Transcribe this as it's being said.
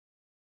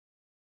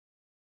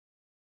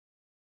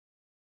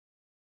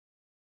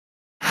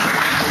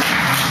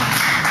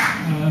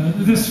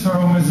This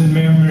poem is in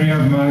memory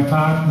of my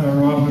partner,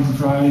 Robin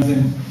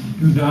Prising,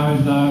 who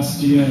died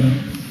last year.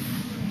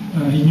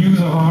 He knew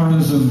the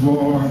horrors of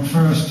war at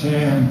first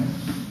hand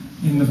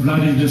in the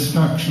bloody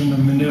destruction of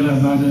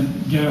Manila by the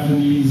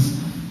Japanese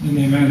and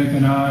the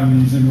American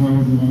armies in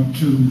World War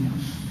II.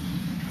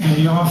 And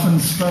he often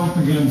spoke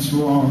against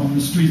war on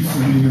the streets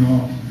of New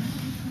York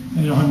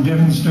and on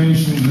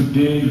demonstrations with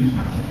David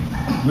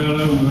well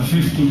over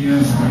 50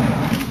 years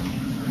ago.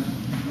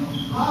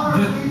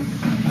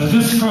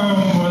 This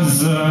poem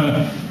was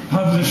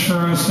published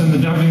first in the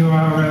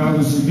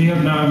WRL's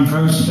Vietnam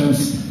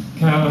Protest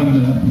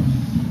Calendar,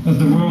 but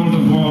the world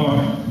of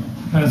war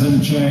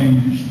hasn't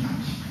changed.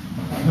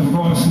 Of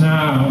course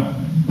now,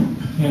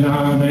 in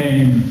our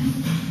name,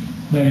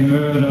 they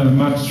murder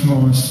much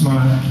more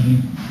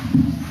smartly.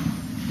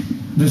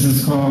 This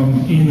is called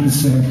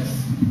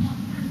insects.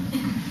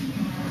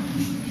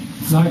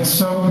 Like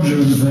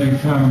soldiers they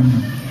come,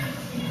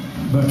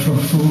 but for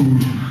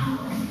food.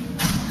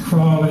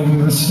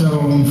 Crawling the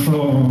stone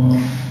floor,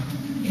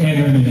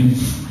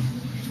 enemies.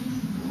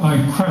 I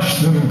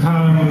crush them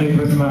calmly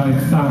with my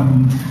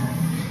thumb,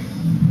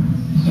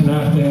 and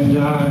at their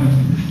dying,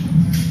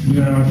 do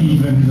not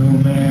even go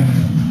mad.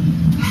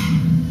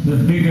 The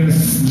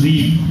biggest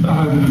leap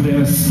out of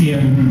their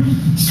skin,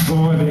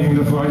 sporting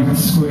the white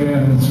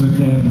squares with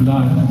their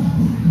blood.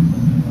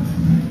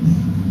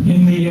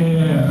 In the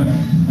air,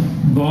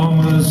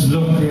 bombers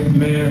look at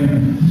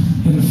men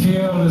and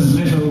feel as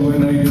little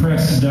when they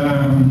press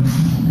down,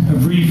 a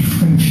brief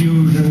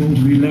confusion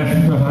to be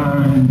left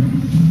behind,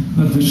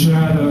 but the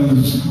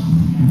shadows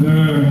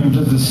burn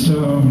to the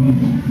stone.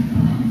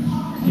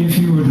 If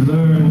you would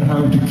learn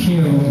how to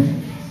kill,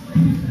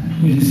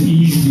 it is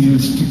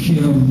easiest to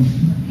kill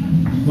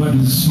what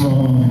is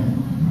small.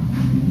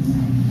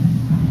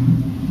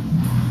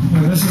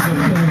 Now this is a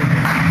thing.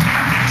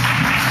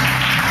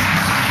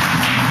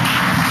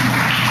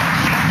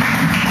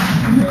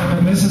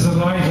 And this is a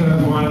lighter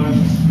one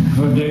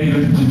for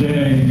David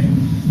today.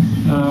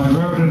 I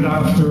wrote it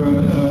after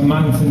a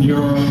month in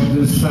Europe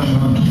this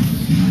summer.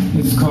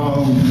 It's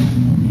called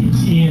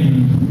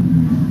In.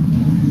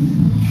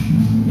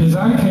 As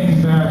I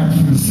came back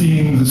from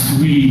seeing the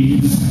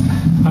Swedes,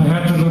 I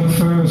had to look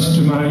first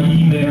to my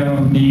email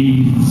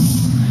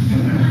needs.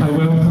 I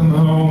welcome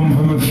home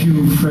from a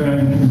few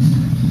friends,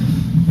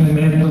 and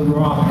then the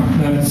rock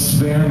that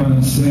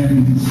Sverma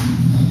sends.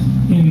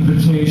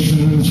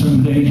 Invitations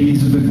from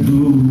ladies with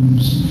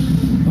boobs,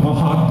 or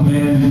hot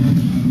men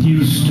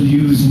used to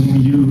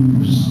using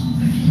use.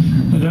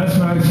 And as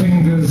my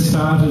fingers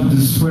started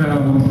to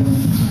swell,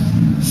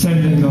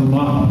 sending a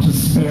lot to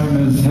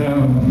Sperma's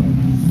hell,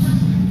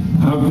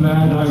 how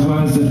glad I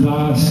was at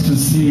last to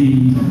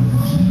see,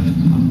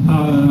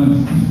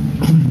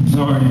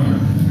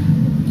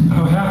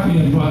 how happy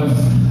it was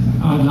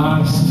at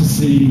last to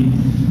see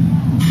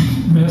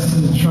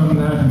message from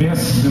that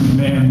best of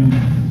men,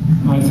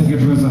 I think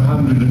it was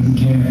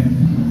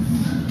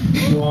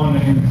 110,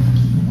 warning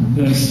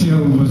there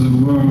still was a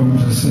world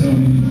to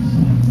save.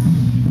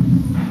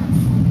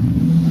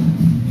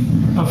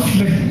 A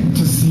flick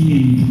to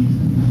see,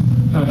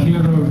 a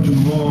hero to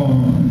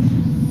mourn,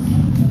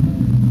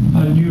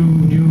 a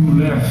new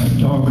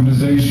left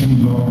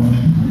organization born,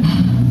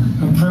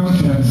 a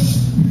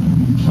protest,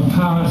 a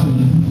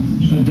party,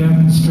 a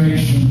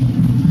demonstration,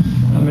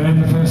 a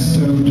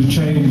manifesto to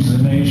change the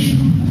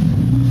nation.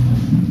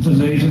 The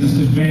latest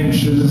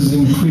adventures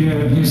in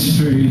queer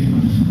history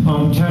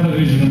on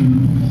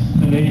television,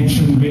 an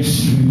ancient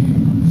mystery.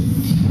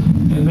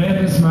 And then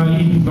as my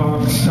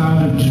inbox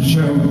started to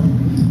choke,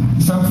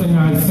 something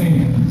I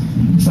think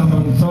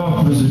someone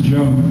thought was a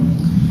joke,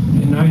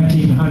 in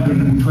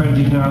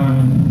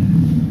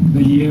 1929,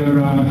 the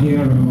year our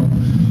hero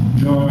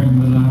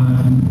joined the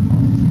line.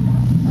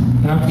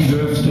 Happy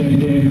birthday,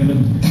 David.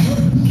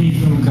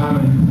 Keep them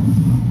coming,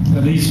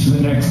 at least for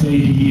the next 80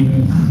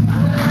 years.